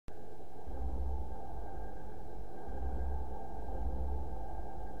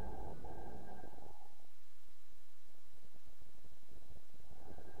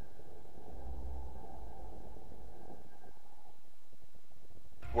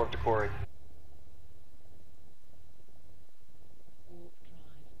Talk to Corey.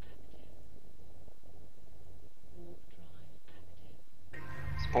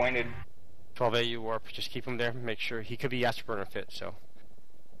 It's pointed. 12 AU warp, just keep him there, make sure he could be Afterburner fit, so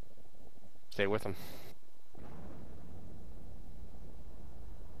stay with him.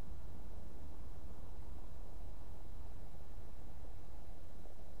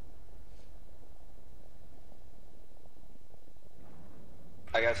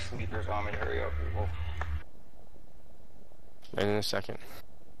 I got sleepers on me, hurry up, people. And in a second.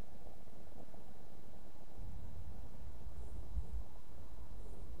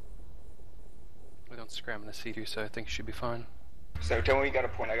 We don't scram in the C2, so I think you should be fine. So tell me you got a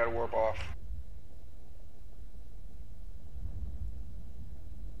point, I gotta warp off.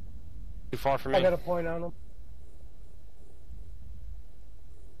 Too far for me. I got a point on him.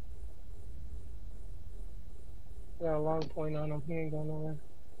 Got a long point on him. He ain't going nowhere.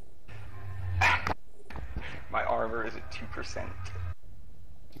 My armor is at 2%.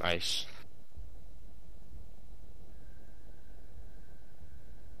 Nice.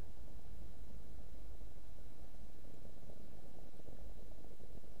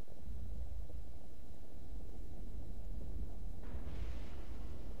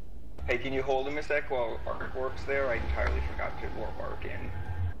 Hey, can you hold him a sec while Arc warps there? I entirely forgot to warp Arc in.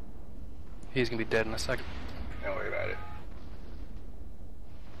 He's gonna be dead in a second. Don't worry about it.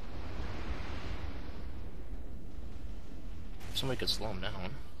 Somebody could slow him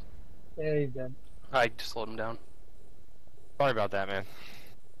down. Yeah, he's dead. I just slowed him down. Sorry about that, man.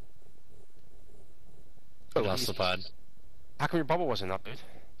 I lost the pod. How come your bubble wasn't up, dude?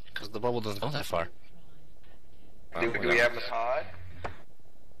 Because the bubble doesn't go that far. Do we have the pod?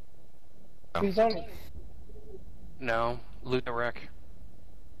 Oh. He's on it. No, loot the wreck.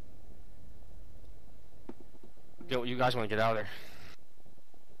 Yo, you guys want to get out of there.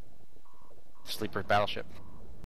 Sleeper battleship.